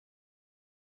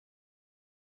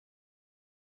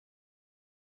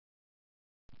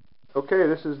Okay,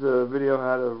 this is the video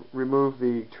how to remove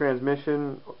the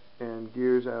transmission and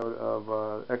gears out of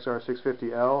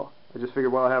XR650L. I just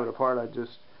figured while I have it apart I'd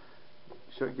just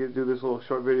do this little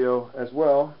short video as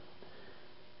well.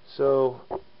 So,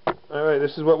 alright,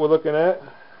 this is what we're looking at.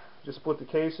 Just split the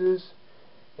cases,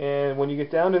 and when you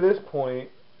get down to this point,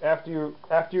 after you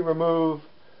remove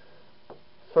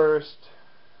this first,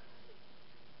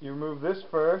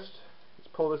 let's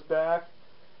pull this back,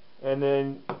 and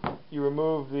then you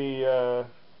remove the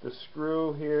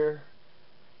screw here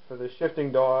for the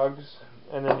shifting dogs,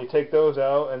 and then you take those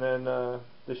out, and then the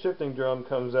shifting drum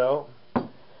comes out,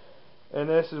 and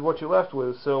this is what you're left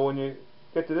with. So when you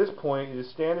get to this point, you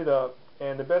just stand it up,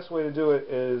 and the best way to do it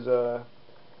is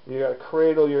you got to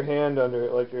cradle your hand under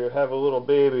it like you have a little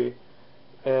baby,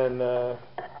 and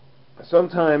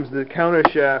sometimes the counter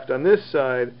shaft on this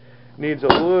side needs a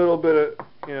little bit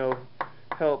of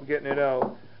help getting it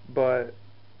out, but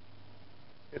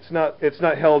it's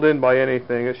not held in by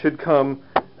anything. It should come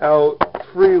out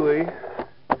freely,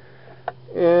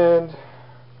 and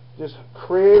just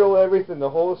cradle everything, the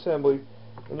whole assembly,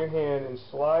 in your hand and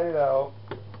slide it out,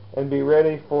 and be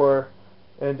ready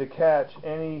to catch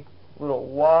any little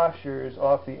washers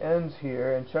off the ends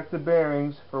here, and check the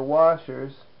bearings for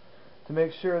washers to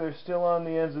make sure they're still on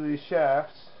the ends of these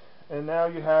shafts. And now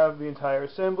you have the entire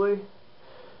assembly.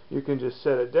 You can just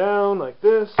set it down like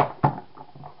this,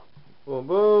 boom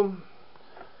boom,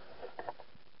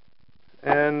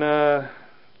 and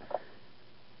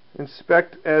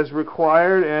inspect as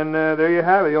required, and there you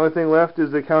have it. The only thing left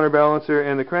is the counterbalancer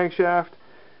and the crankshaft,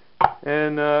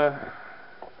 and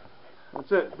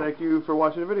that's it. Thank you for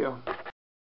watching the video.